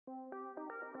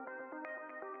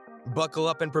Buckle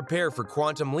up and prepare for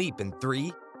Quantum Leap in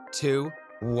 3, 2,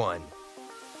 1.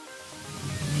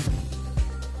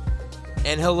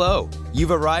 And hello,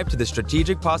 you've arrived to the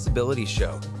Strategic Possibilities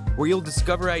Show, where you'll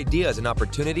discover ideas and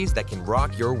opportunities that can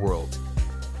rock your world.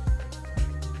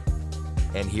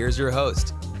 And here's your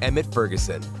host, Emmett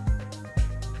Ferguson.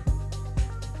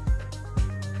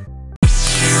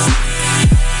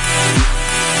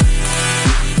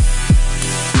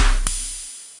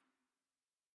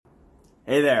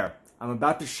 Hey there, I'm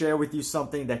about to share with you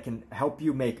something that can help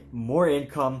you make more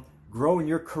income, grow in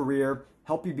your career,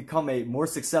 help you become a more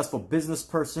successful business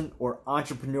person or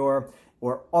entrepreneur,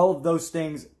 or all of those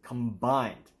things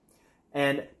combined.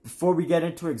 And before we get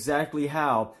into exactly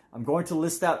how, I'm going to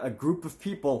list out a group of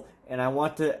people and I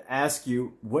want to ask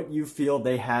you what you feel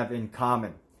they have in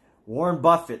common. Warren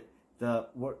Buffett,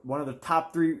 one of the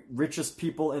top 3 richest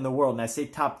people in the world, and I say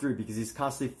top 3 because he's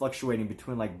constantly fluctuating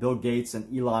between like Bill Gates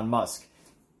and Elon Musk.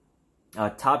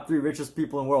 Top 3 richest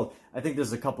people in the world. I think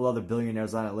there's a couple other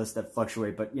billionaires on that list that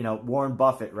fluctuate, but you know, Warren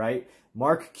Buffett, right?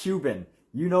 Mark Cuban.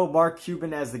 You know Mark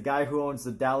Cuban as the guy who owns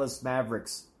the Dallas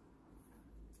Mavericks.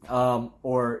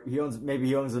 Or he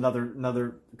owns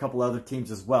another couple other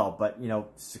teams as well, but you know,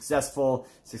 successful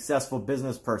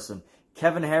business person.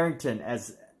 Kevin Harrington,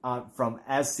 from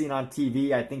As Seen on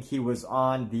TV, I think he was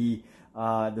on the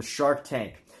Shark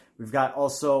Tank. We've got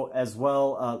also as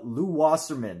well Lou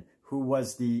Wasserman, who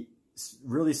was the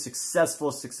really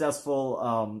successful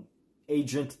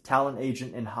talent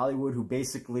agent in Hollywood, who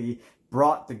basically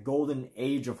brought the golden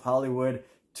age of Hollywood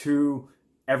to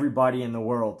everybody in the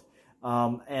world.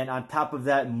 And on top of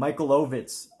that, Michael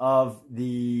Ovitz of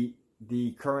the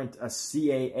current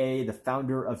CAA, the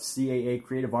founder of CAA,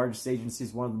 Creative Artists Agency,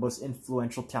 is one of the most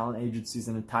influential talent agencies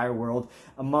in the entire world.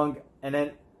 And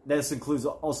then this includes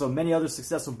also many other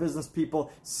successful business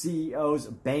people, CEOs,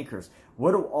 bankers.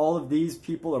 What do all of these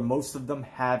people, or most of them,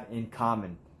 have in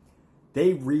common?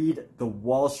 They read the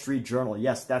Wall Street Journal.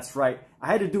 Yes, that's right. I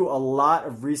had to do a lot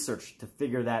of research to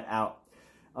figure that out.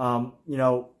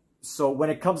 So when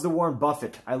it comes to Warren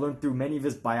Buffett, I learned through many of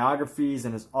his biographies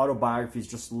and his autobiographies,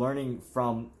 just learning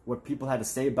from what people had to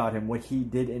say about him, what he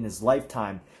did in his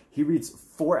lifetime. He reads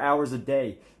 4 hours a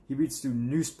day. He reads through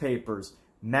newspapers,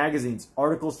 magazines,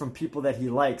 articles from people that he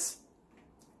likes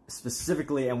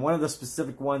specifically, and one of the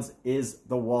specific ones is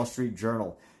the Wall Street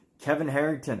Journal. Kevin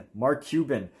Harrington, Mark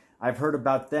Cuban, I've heard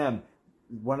about them.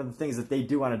 One of the things that they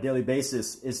do on a daily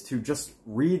basis is to just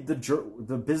read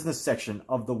the business section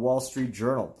of the Wall Street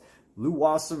Journal. Lou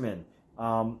Wasserman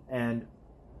and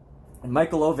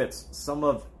Michael Ovitz, some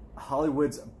of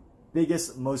Hollywood's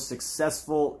biggest, most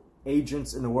successful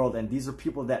agents in the world, and these are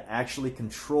people that actually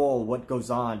control what goes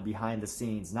on behind the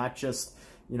scenes, not just,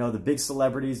 you know, the big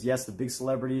celebrities. Yes, the big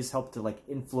celebrities help to like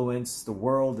influence the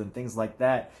world and things like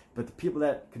that, but the people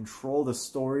that control the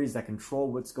stories, that control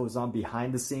what goes on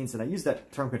behind the scenes, and I use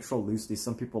that term control loosely.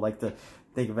 Some people like to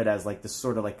think of it as like this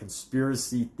sort of like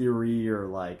conspiracy theory, or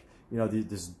like, you know,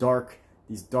 these dark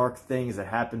things that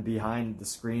happen behind the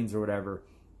screens or whatever,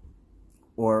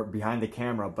 or behind the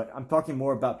camera. But I'm talking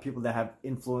more about people that have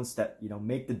influence, that, you know,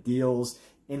 make the deals,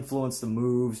 influence the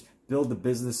moves, build the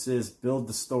businesses, build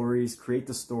the stories, create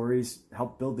the stories,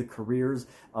 help build the careers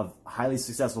of highly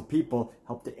successful people,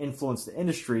 help to influence the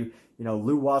industry. You know,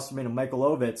 Lou Wasserman and Michael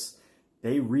Ovitz,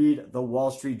 they read the Wall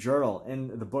Street Journal.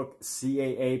 In the book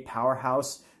CAA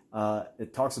Powerhouse,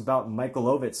 it talks about Michael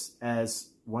Ovitz as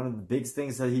one of the big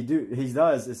things that he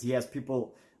does is he has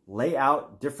people lay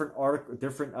out different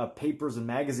papers and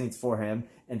magazines for him,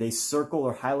 and they circle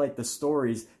or highlight the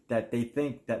stories that they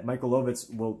think that Michael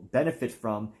Ovitz will benefit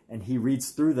from, and he reads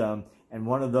through them. And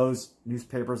one of those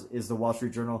newspapers is the Wall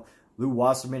Street Journal. Lou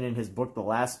Wasserman, in his book The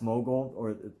Last Mogul,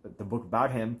 or the book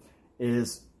about him, it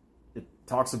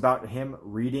talks about him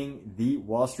reading the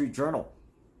Wall Street Journal.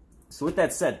 So with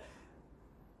that said,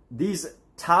 these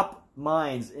top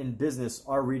minds in business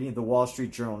are reading the Wall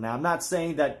Street Journal. Now, I'm not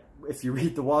saying that if you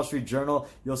read the Wall Street Journal,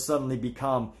 you'll suddenly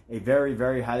become a very,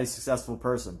 very highly successful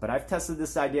person. But I've tested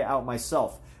this idea out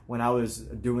myself when I was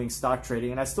doing stock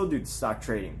trading, and I still do stock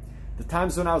trading. The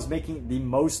times when I was making the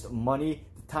most money,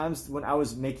 the times when I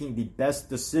was making the best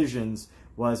decisions,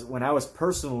 was when I was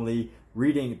personally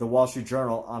reading the Wall Street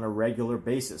Journal on a regular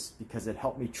basis, because it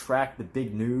helped me track the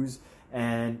big news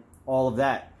and all of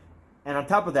that. And on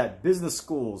top of that, business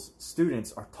schools,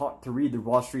 students are taught to read the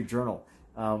Wall Street Journal.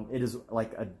 It is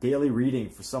like a daily reading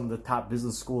for some of the top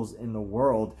business schools in the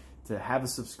world to have a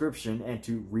subscription and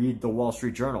to read the Wall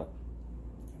Street Journal.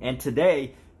 And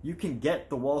today, you can get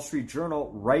the Wall Street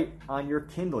Journal right on your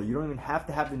Kindle. You don't even have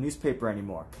to have the newspaper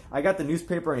anymore. I got the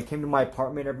newspaper and it came to my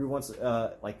apartment every once,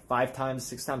 like 5 times,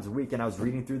 6 times a week, and I was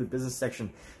reading through the business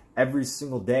section every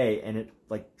single day, and it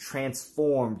like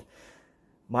transformed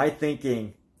my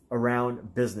thinking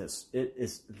around business. It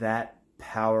is that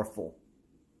powerful.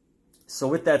 So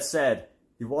with that said,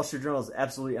 the Wall Street Journal is an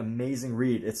absolutely amazing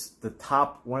read. It's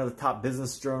one of the top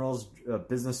business journals,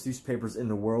 business newspapers in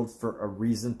the world for a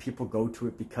reason. People go to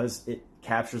it because it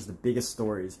captures the biggest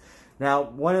stories. Now,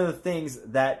 one of the things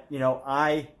that,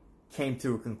 I came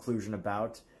to a conclusion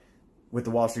about with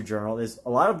the Wall Street Journal is a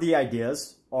lot of the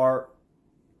ideas are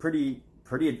pretty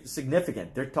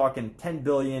significant. They're talking 10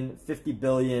 billion, 50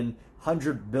 billion,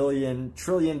 100 billion,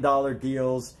 trillion-dollar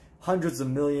deals, hundreds of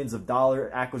millions of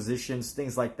dollar acquisitions,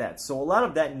 things like that. So a lot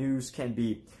of that news can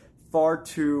be far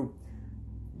too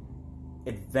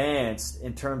advanced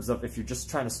in terms of if you're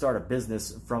just trying to start a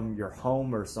business from your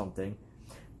home or something.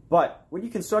 But what you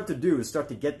can start to do is start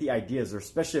to get the ideas, or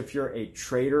especially if you're a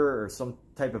trader or some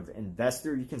type of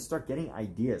investor, you can start getting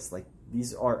ideas. Like,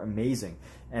 these are amazing.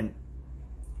 And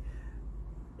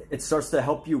it starts to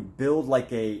help you build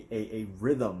like a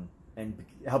rhythm and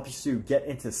help you to get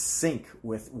into sync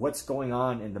with what's going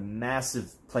on in the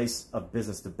massive place of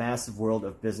business, the massive world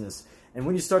of business. And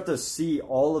when you start to see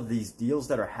all of these deals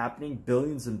that are happening,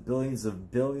 billions and billions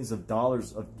of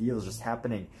dollars of deals just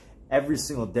happening every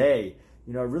single day,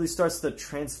 it really starts to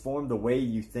transform the way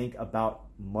you think about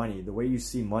money, the way you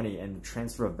see money and the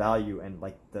transfer of value and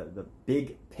like the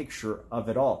big picture of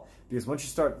it all. Because once you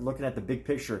start looking at the big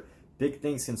picture, big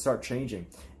things can start changing,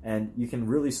 and you can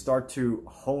really start to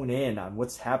hone in on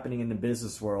what's happening in the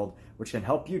business world, which can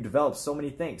help you develop so many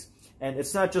things. And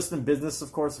it's not just in business,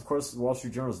 of course. Of course, the Wall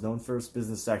Street Journal is known for its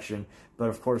business section, but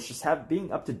of course, just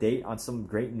being up to date on some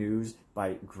great news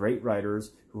by great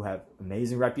writers who have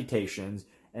amazing reputations,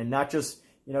 and not just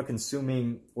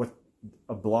consuming with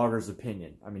a blogger's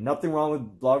opinion. I mean, nothing wrong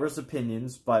with bloggers'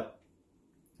 opinions, but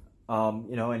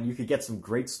and you could get some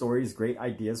great stories, great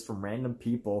ideas from random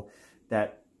people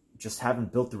that just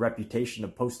haven't built the reputation to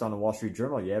post on the Wall Street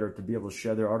Journal yet, or to be able to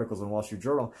share their articles on the Wall Street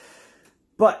Journal.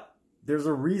 But there's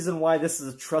a reason why this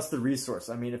is a trusted resource.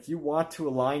 I mean, if you want to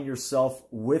align yourself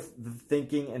with the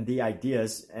thinking and the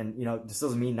ideas, and this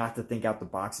doesn't mean not to think out the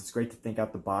box. It's great to think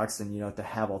out the box and to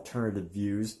have alternative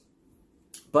views.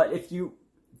 But if you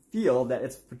feel that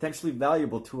it's potentially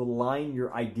valuable to align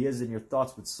your ideas and your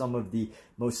thoughts with some of the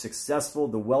most successful,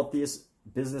 the wealthiest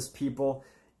business people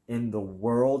in the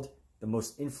world, the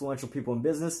most influential people in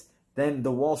business, then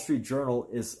the Wall Street Journal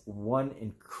is one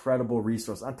incredible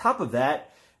resource. On top of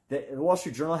that, the Wall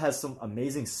Street Journal has some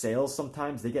amazing sales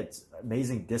sometimes. They get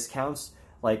amazing discounts.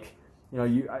 Like,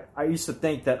 I used to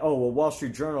think that, Wall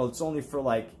Street Journal, it's only for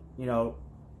like,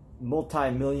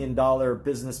 multi-million-dollar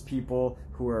business people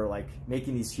who are like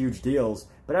making these huge deals.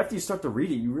 But after you start to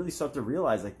read it, you really start to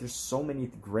realize like there's so many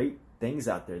great things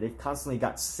out there. They've constantly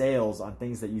got sales on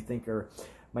things that you think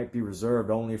might be reserved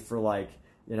only for like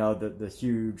the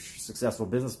huge successful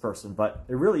business person, but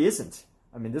it really isn't.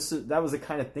 I mean, that was the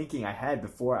kind of thinking I had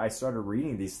before I started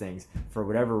reading these things for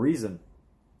whatever reason,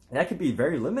 and that could be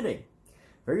very limiting,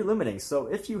 very limiting. So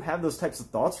if you have those types of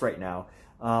thoughts right now,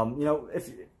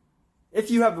 if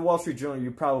you have the Wall Street Journal,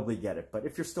 you probably get it. But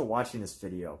if you're still watching this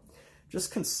video,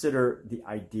 just consider the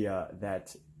idea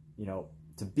that,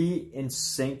 to be in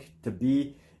sync, to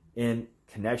be in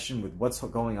connection with what's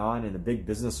going on in the big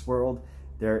business world,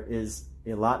 there is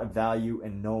a lot of value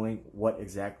in knowing what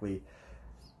exactly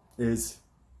is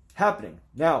happening.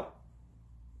 Now,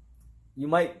 you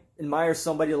might admire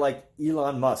somebody like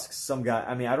Elon Musk, some guy.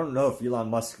 I mean, I don't know if Elon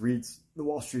Musk reads the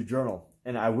Wall Street Journal,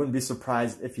 and I wouldn't be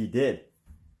surprised if he did.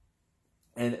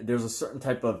 And there's a certain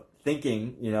type of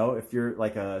thinking, if you're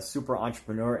like a super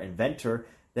entrepreneur, inventor,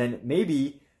 then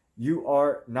maybe you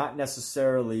are not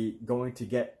necessarily going to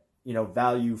get,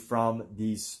 value from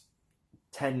these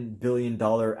 $10 billion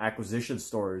acquisition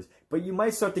stories, but you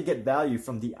might start to get value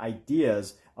from the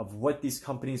ideas of what these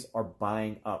companies are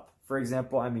buying up. For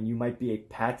example, I mean, you might be a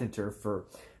patenter for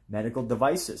medical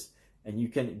devices, and you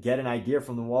can get an idea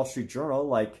from the Wall Street Journal.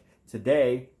 Like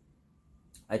today,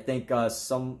 I think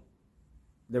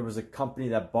there was a company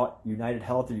that bought United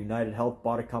Health, or United Health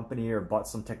bought a company or bought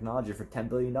some technology for $10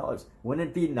 billion. Wouldn't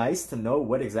it be nice to know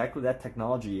what exactly that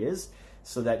technology is,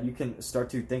 so that you can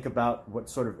start to think about what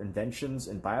sort of inventions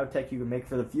in biotech you can make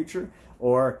for the future?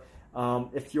 Or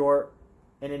if you're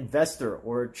an investor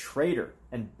or a trader,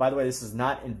 and by the way, this is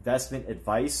not investment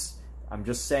advice, I'm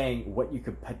just saying what you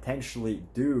could potentially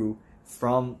do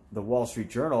from the Wall Street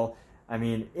Journal. I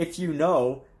mean, if you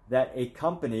know that a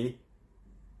company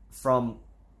from,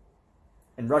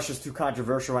 and Russia's too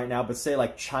controversial right now, but say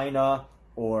like China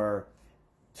or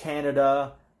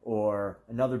Canada or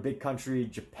another big country,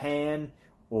 Japan,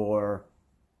 or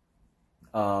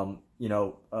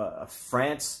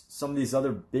France, some of these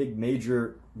other big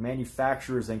major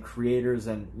manufacturers and creators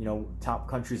and, top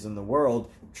countries in the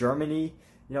world, Germany,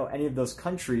 any of those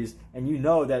countries, and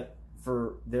that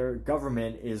for their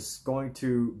government is going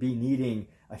to be needing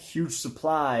a huge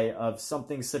supply of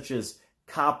something such as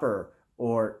copper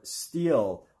or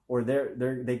steel, or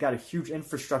they got a huge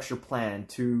infrastructure plan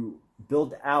to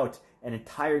build out an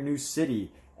entire new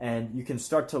city. And you can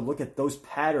start to look at those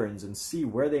patterns and see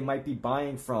where they might be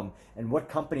buying from and what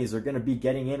companies are going to be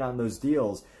getting in on those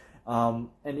deals. And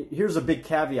here's a big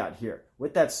caveat here.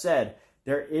 With that said,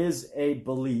 there is a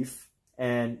belief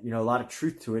and a lot of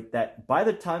truth to it that by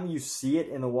the time you see it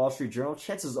in the Wall Street Journal,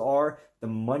 chances are the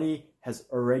money has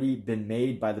already been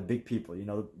made by the big people.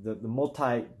 The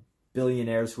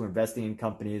multi-billionaires who are investing in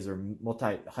companies, or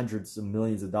multi-hundreds of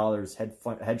millions of dollars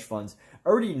hedge funds,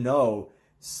 already know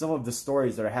some of the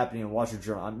stories that are happening in the Wall Street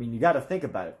Journal. I mean, you got to think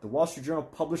about it. The Wall Street Journal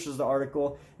publishes the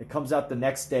article. It comes out the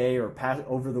next day or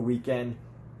over the weekend.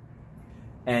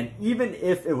 And even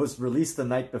if it was released the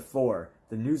night before,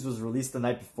 the news was released the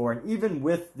night before, and even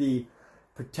with the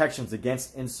protections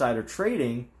against insider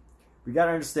trading, we got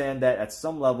to understand that at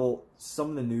some level, some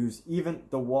of the news, even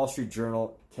the Wall Street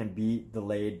Journal, can be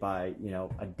delayed by,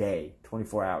 a day,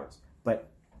 24 hours. But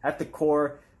at the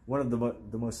core, one of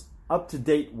the most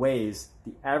up-to-date ways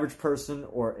the average person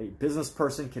or a business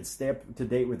person can stay up to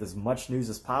date with as much news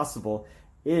as possible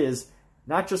is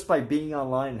not just by being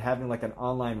online and having like an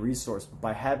online resource, but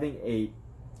by having a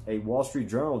Wall Street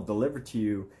Journal delivered to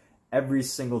you every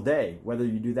single day. Whether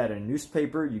you do that in a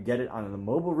newspaper, you get it on a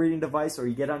mobile reading device, or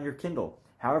you get it on your Kindle.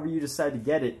 However you decide to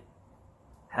get it,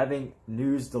 having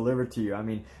news delivered to you. I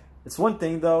mean, it's one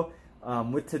thing though,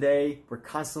 with today, we're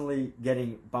constantly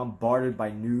getting bombarded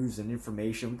by news and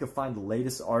information. We can find the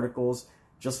latest articles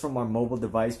just from our mobile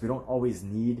device. We don't always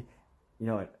need,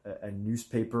 a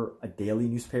newspaper, a daily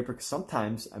newspaper, because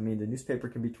sometimes, the newspaper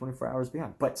can be 24 hours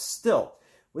behind. But still,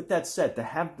 with that said, to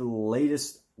have the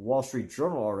latest Wall Street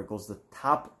Journal articles, the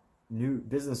top new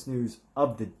business news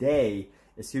of the day,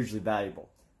 is hugely valuable.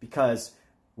 Because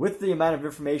with the amount of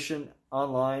information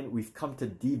online, we've come to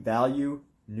devalue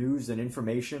news and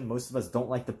information. Most of us don't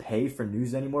like to pay for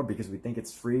news anymore because we think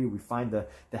it's free. We find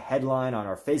the headline on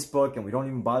our Facebook and we don't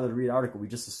even bother to read the article. We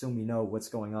just assume we know what's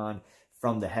going on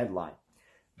from the headline.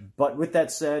 But with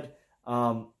that said,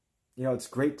 it's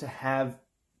great to have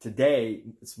today.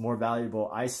 It's more valuable,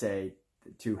 I say,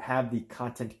 to have the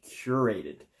content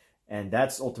curated. And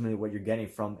that's ultimately what you're getting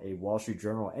from a Wall Street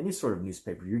Journal, any sort of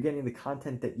newspaper. You're getting the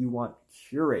content that you want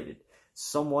curated.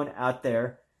 Someone out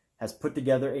there has put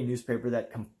together a newspaper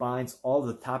that combines all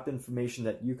the top information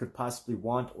that you could possibly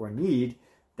want or need,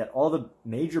 that all the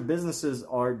major businesses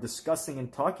are discussing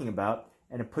and talking about,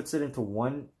 and it puts it into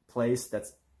one place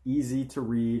that's easy to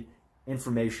read,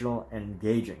 informational, and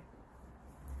engaging.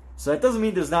 So that doesn't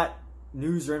mean there's not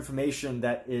news or information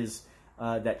that is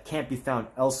that can't be found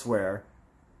elsewhere.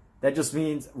 That just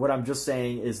means, what I'm just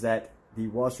saying is that the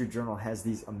Wall Street Journal has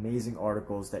these amazing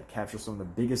articles that capture some of the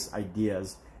biggest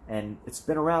ideas. And it's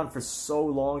been around for so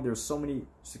long. There's so many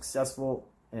successful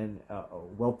and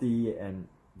wealthy and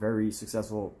very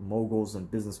successful moguls and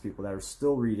business people that are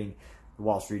still reading the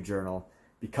Wall Street Journal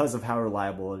because of how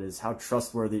reliable it is, how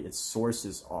trustworthy its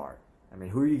sources are. I mean,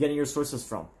 who are you getting your sources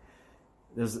from?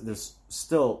 There's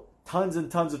still tons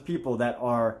and tons of people that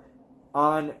are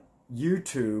on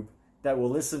YouTube that will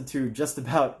listen to just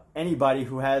about anybody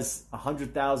who has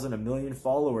 100,000, 1 million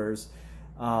followers.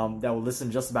 That will listen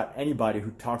to just about anybody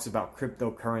who talks about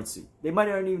cryptocurrency. They might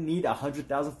not even need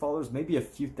 100,000 followers, maybe a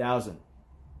few thousand.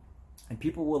 And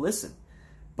people will listen.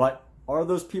 But are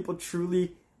those people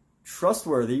truly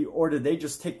trustworthy, or did they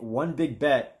just take one big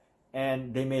bet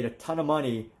and they made a ton of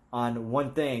money on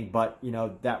one thing, but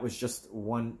that was just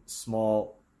one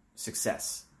small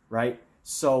success, right?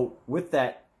 So with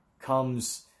that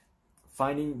comes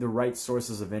finding the right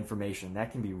sources of information.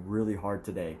 That can be really hard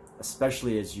today,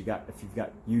 especially if you've got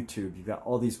YouTube, you've got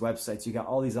all these websites, you've got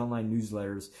all these online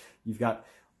newsletters, you've got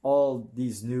all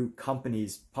these new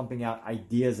companies pumping out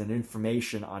ideas and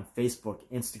information on Facebook,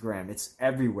 Instagram. It's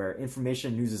everywhere.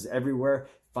 Information news is everywhere.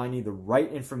 Finding the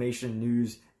right information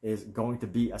news is going to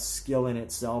be a skill in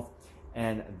itself.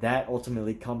 And that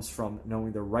ultimately comes from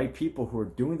knowing the right people who are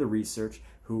doing the research,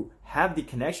 who have the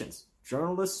connections.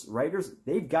 Journalists, writers,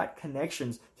 they've got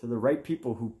connections to the right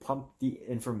people who pump the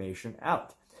information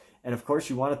out. And of course,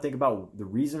 you want to think about the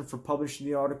reason for publishing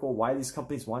the article, why these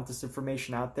companies want this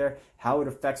information out there, how it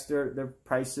affects their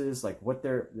prices, like what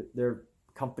their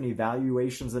company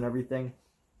valuations and everything.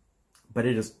 But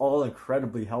it is all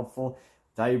incredibly helpful,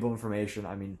 valuable information.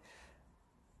 I mean,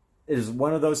 it is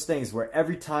one of those things where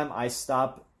every time I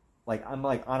stop I'm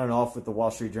like on and off with the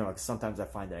Wall Street Journal, because sometimes I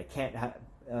find that I can't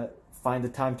find the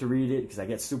time to read it because I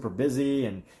get super busy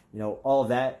and all of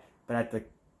that. But at the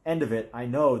end of it, I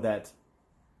know that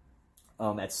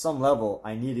at some level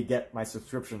I need to get my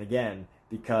subscription again,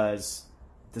 because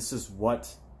this is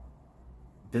what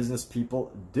business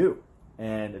people do.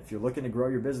 And if you're looking to grow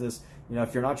your business,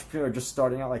 if you're an entrepreneur just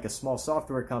starting out like a small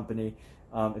software company,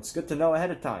 it's good to know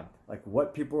ahead of time, like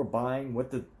what people are buying, what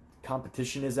the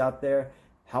competition is out there,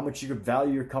 how much you could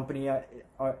value your company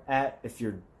at if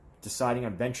you're deciding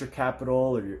on venture capital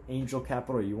or your angel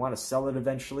capital, or you want to sell it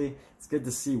eventually. It's good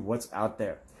to see what's out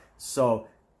there. So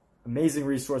amazing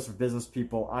resource for business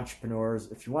people, entrepreneurs.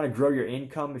 If you want to grow your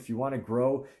income, if you want to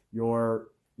grow your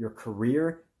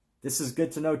career, this is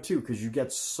good to know too, because you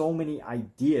get so many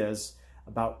ideas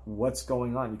about what's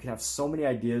going on. You can have so many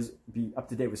ideas, be up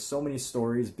to date with so many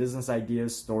stories, business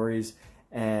ideas, stories.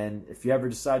 And if you ever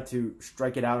decide to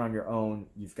strike it out on your own,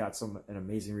 you've got an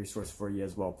amazing resource for you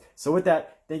as well. So with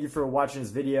that, thank you for watching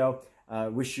this video.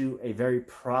 Wish you a very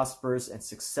prosperous and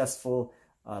successful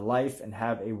life, and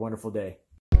have a wonderful day.